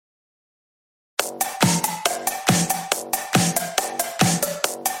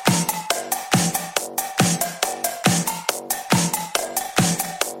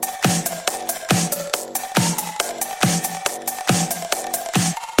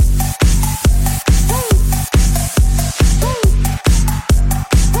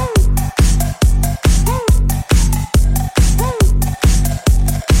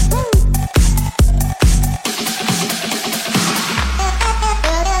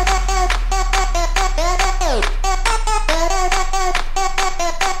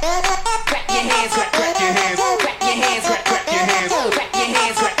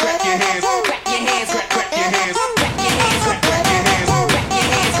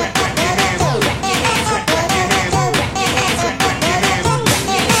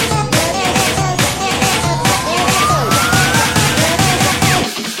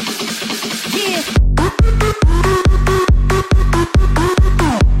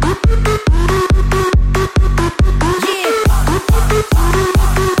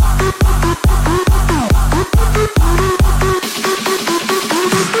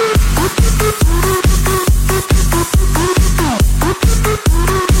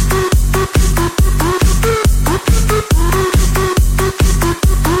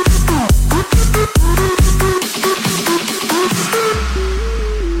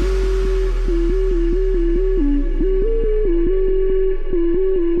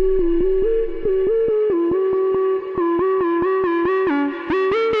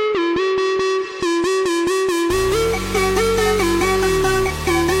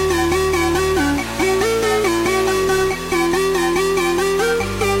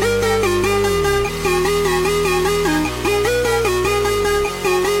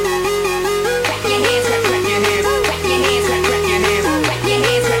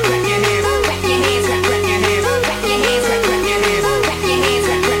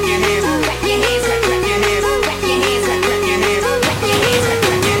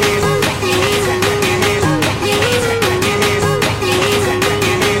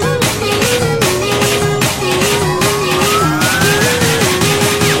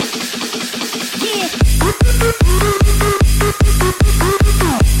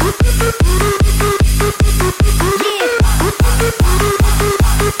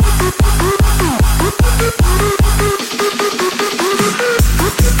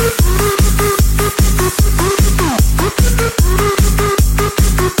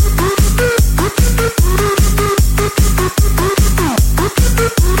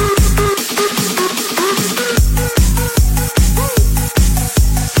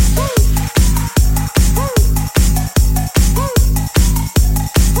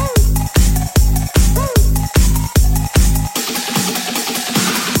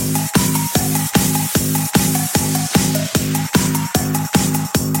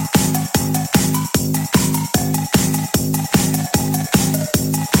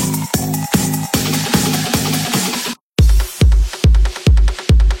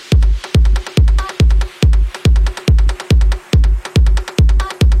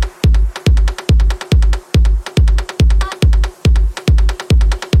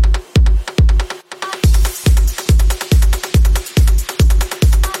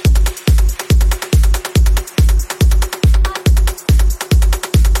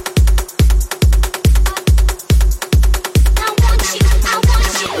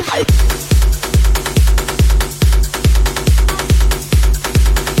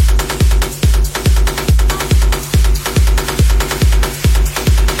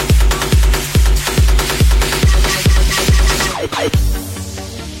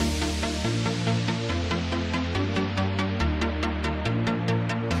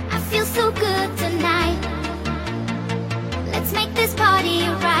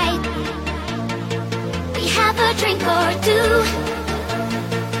two.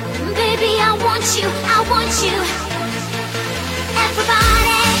 Baby, I want you, I want you.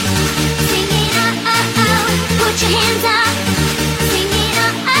 Everybody, singing oh, put your hands up. Singing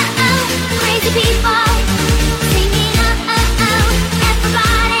oh, crazy people. Singing oh,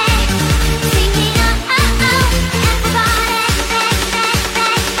 everybody. Singing oh, everybody.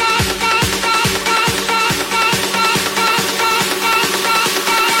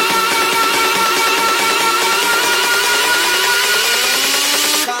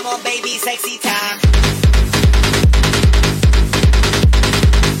 Come on, baby, sexy time.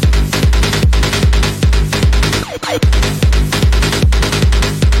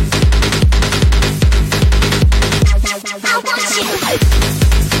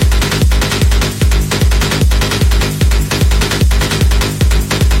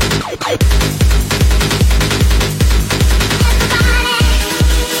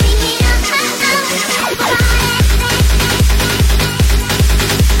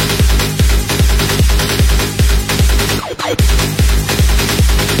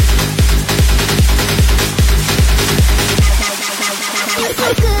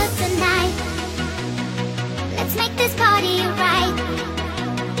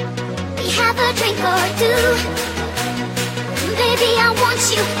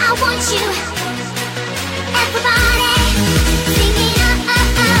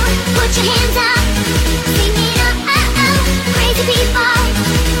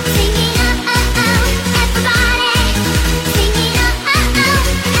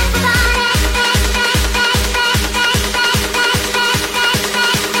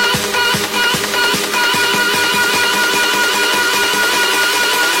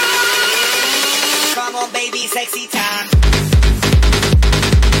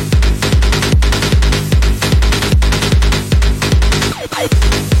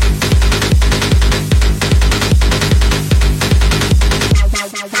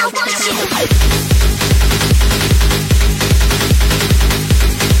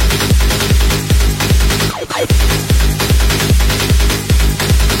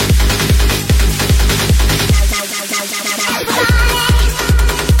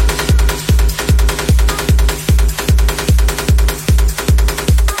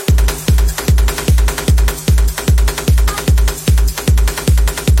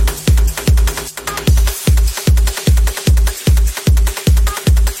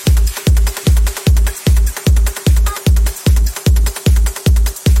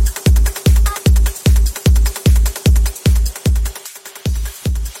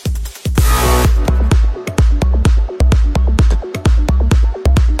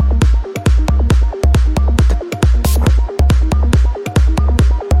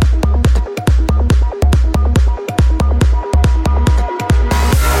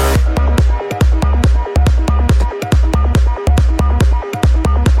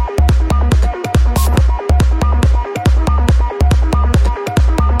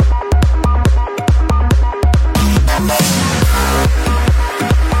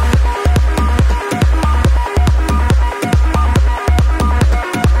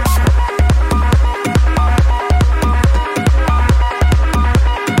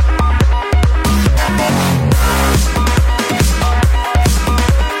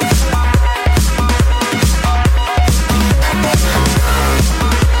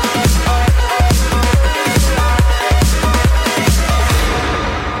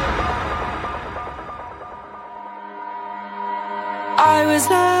 I was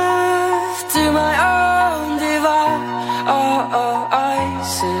left to my own devices.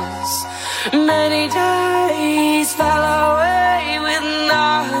 Many days fell away with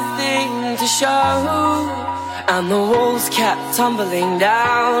nothing to show, and the walls kept tumbling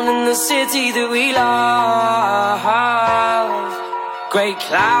down in the city that we love. Great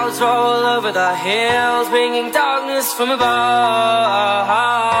clouds roll over the hills, bringing darkness from above.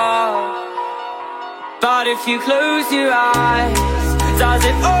 But if you close your eyes, does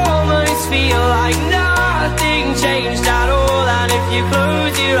it almost feel like nothing changed at all? And if you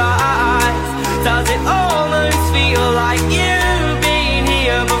close your eyes, does it almost feel like you've been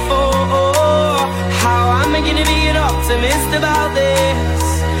here before? How am I gonna be an optimist about this?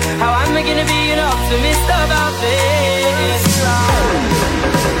 How am I gonna be an optimist about this?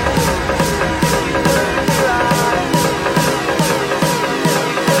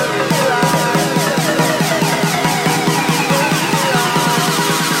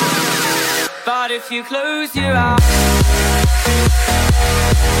 But if you close your eyes,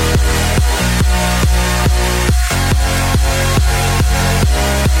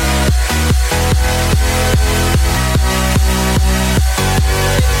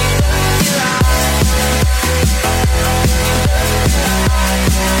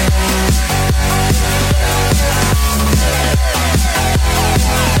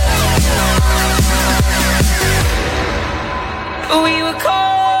 were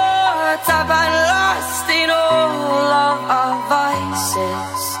caught up and lost in all of our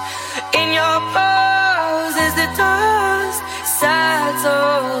vices. In your pose as the dust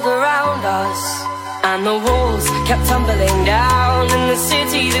settled around us, and the walls kept tumbling down in the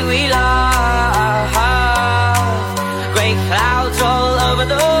city that we love. Grey clouds roll over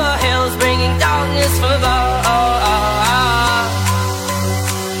the hills, bringing darkness from above.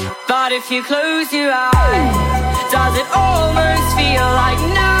 But if you close your eyes, does it almost feel like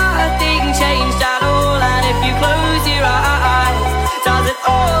nothing changed at all? And if you close your eyes, does it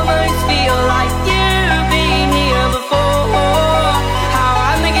almost feel like you've been here before? How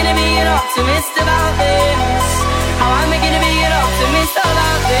am I gonna be an optimist about